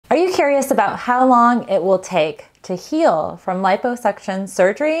Are you curious about how long it will take to heal from liposuction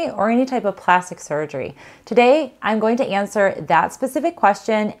surgery or any type of plastic surgery? Today, I'm going to answer that specific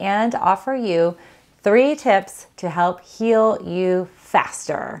question and offer you 3 tips to help heal you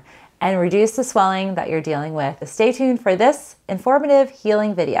faster and reduce the swelling that you're dealing with. Stay tuned for this informative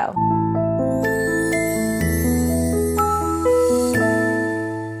healing video.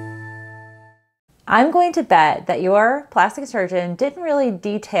 I'm going to bet that your plastic surgeon didn't really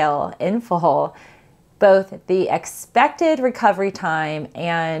detail in full both the expected recovery time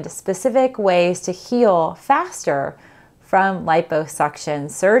and specific ways to heal faster from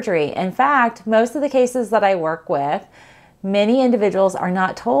liposuction surgery. In fact, most of the cases that I work with, many individuals are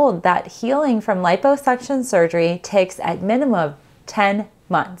not told that healing from liposuction surgery takes at minimum 10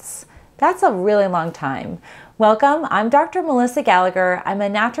 months. That's a really long time. Welcome, I'm Dr. Melissa Gallagher. I'm a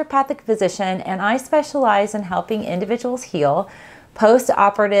naturopathic physician and I specialize in helping individuals heal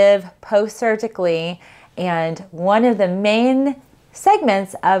post-operative, post-surgically, and one of the main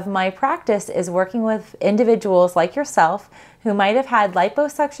segments of my practice is working with individuals like yourself who might have had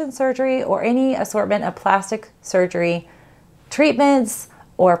liposuction surgery or any assortment of plastic surgery treatments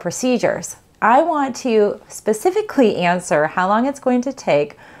or procedures. I want to specifically answer how long it's going to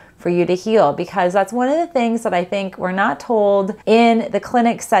take for you to heal, because that's one of the things that I think we're not told in the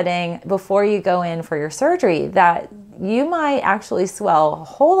clinic setting before you go in for your surgery, that you might actually swell a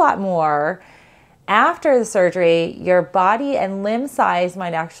whole lot more after the surgery. Your body and limb size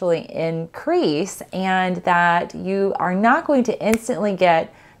might actually increase, and that you are not going to instantly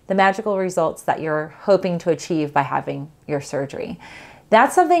get the magical results that you're hoping to achieve by having your surgery.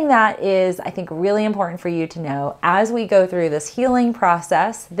 That's something that is, I think, really important for you to know as we go through this healing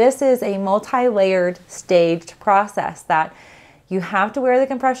process. This is a multi-layered, staged process that you have to wear the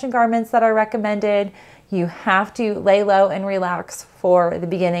compression garments that are recommended. You have to lay low and relax for the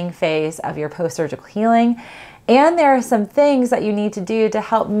beginning phase of your post-surgical healing. And there are some things that you need to do to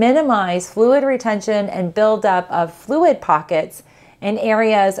help minimize fluid retention and buildup of fluid pockets in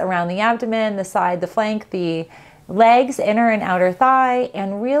areas around the abdomen, the side, the flank, the legs, inner and outer thigh.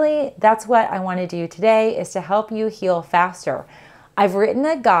 And really, that's what I want to do today, is to help you heal faster. I've written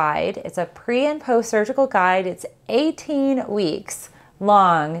a guide. It's a pre and post-surgical guide. It's 18 weeks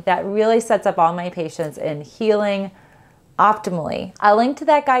long that really sets up all my patients in healing optimally. I'll link to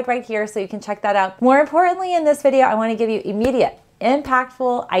that guide right here so you can check that out. More importantly, in this video, I want to give you immediate,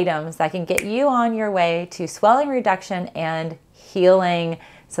 impactful items that can get you on your way to swelling reduction and healing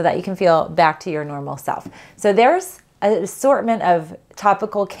so that you can feel back to your normal self. So there's an assortment of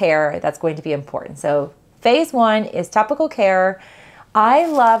topical care that's going to be important. So phase 1 is topical care. I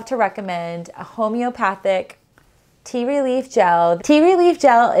love to recommend a homeopathic tea relief gel. Tea relief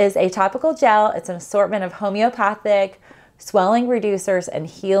gel is a topical gel. It's an assortment of homeopathic swelling reducers and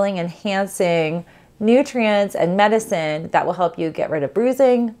healing enhancing nutrients and medicine that will help you get rid of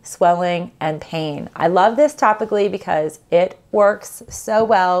bruising, swelling, and pain. I love this topically because it works so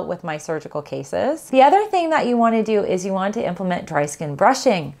well with my surgical cases. The other thing that you want to do is you want to implement dry skin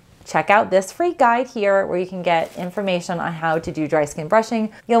brushing. Check out this free guide here where you can get information on how to do dry skin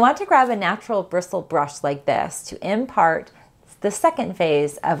brushing. You'll want to grab a natural bristle brush like this to impart the second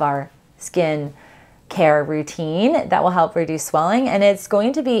phase of our skin care routine that will help reduce swelling, and it's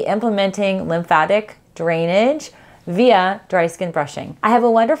going to be implementing lymphatic drainage via dry skin brushing. I have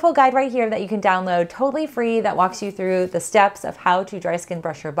a wonderful guide right here that you can download totally free that walks you through the steps of how to dry skin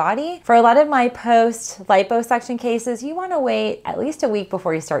brush your body. For a lot of my post liposuction cases, you want to wait at least a week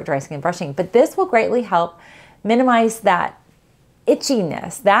before you start dry skin brushing, but this will greatly help minimize that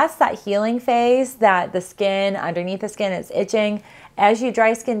itchiness. That's that healing phase that the skin, underneath the skin, is itching. As you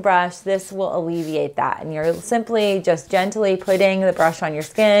dry skin brush, this will alleviate that. And you're simply just gently putting the brush on your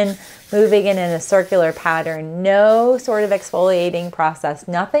skin, moving it in a circular pattern. No sort of exfoliating process,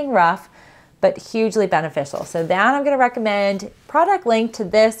 nothing rough, but hugely beneficial. So that I'm gonna recommend. Product link to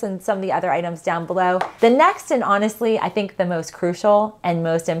this and some of the other items down below. The next, and honestly, I think the most crucial and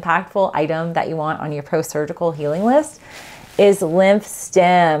most impactful item that you want on your post-surgical healing list is lymph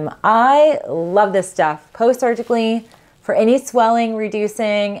stem. I love this stuff. Post-surgically, for any swelling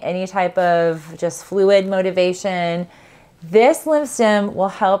reducing, any type of just fluid motivation, this lymph stem will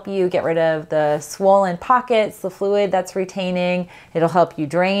help you get rid of the swollen pockets, the fluid that's retaining. It'll help you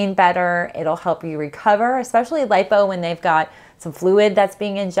drain better. It'll help you recover, especially lipo when they've got some fluid that's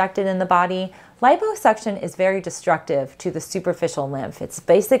being injected in the body. Liposuction is very destructive to the superficial lymph. It's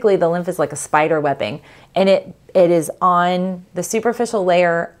basically, the lymph is like a spider webbing, and it is on the superficial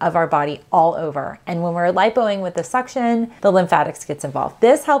layer of our body all over. And when we're lipoing with the suction, the lymphatics gets involved.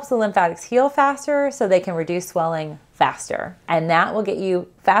 This helps the lymphatics heal faster so they can reduce swelling faster. And that will get you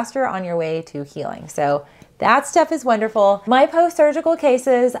faster on your way to healing. So that stuff is wonderful. My post-surgical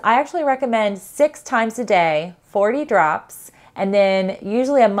cases, I actually recommend 6 times a day, 40 drops. And then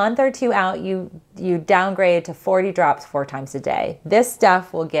usually a month or 2 out, you downgrade to 40 drops 4 times a day. This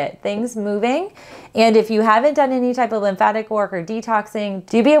stuff will get things moving. And if you haven't done any type of lymphatic work or detoxing,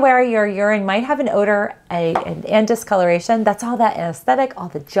 do be aware your urine might have an odor and discoloration. That's all that anesthetic, all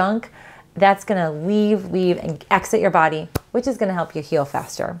the junk. That's gonna leave and exit your body, which is gonna help you heal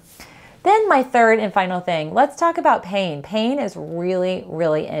faster. Then my third and final thing, let's talk about pain. Pain is really,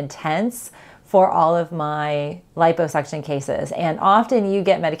 really intense for all of my liposuction cases. And often you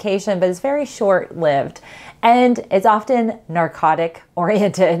get medication, but it's very short-lived. And it's often narcotic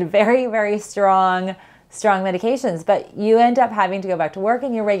oriented, very, very strong medications. But you end up having to go back to work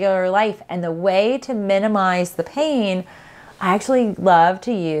in your regular life. And the way to minimize the pain, I actually love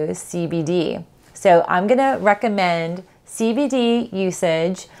to use CBD. So I'm gonna recommend CBD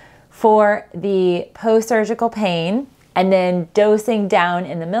usage for the post-surgical pain, and then dosing down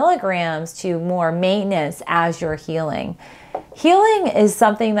in the milligrams to more maintenance as you're healing. Healing is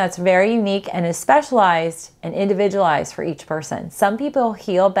something that's very unique and is specialized and individualized for each person. Some people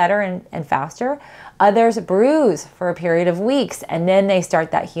heal better and faster. Others bruise for a period of weeks, and then they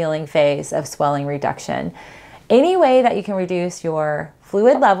start that healing phase of swelling reduction. Any way that you can reduce your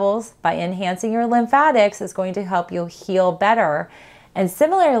fluid levels by enhancing your lymphatics is going to help you heal better. And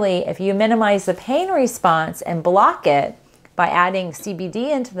similarly, if you minimize the pain response and block it by adding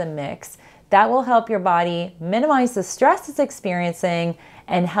CBD into the mix, that will help your body minimize the stress it's experiencing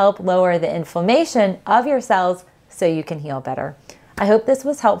and help lower the inflammation of your cells so you can heal better. I hope this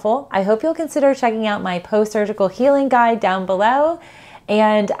was helpful. I hope you'll consider checking out my post-surgical healing guide down below.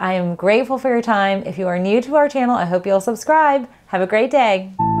 And I am grateful for your time. If you are new to our channel, I hope you'll subscribe. Have a great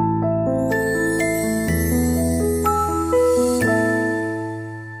day.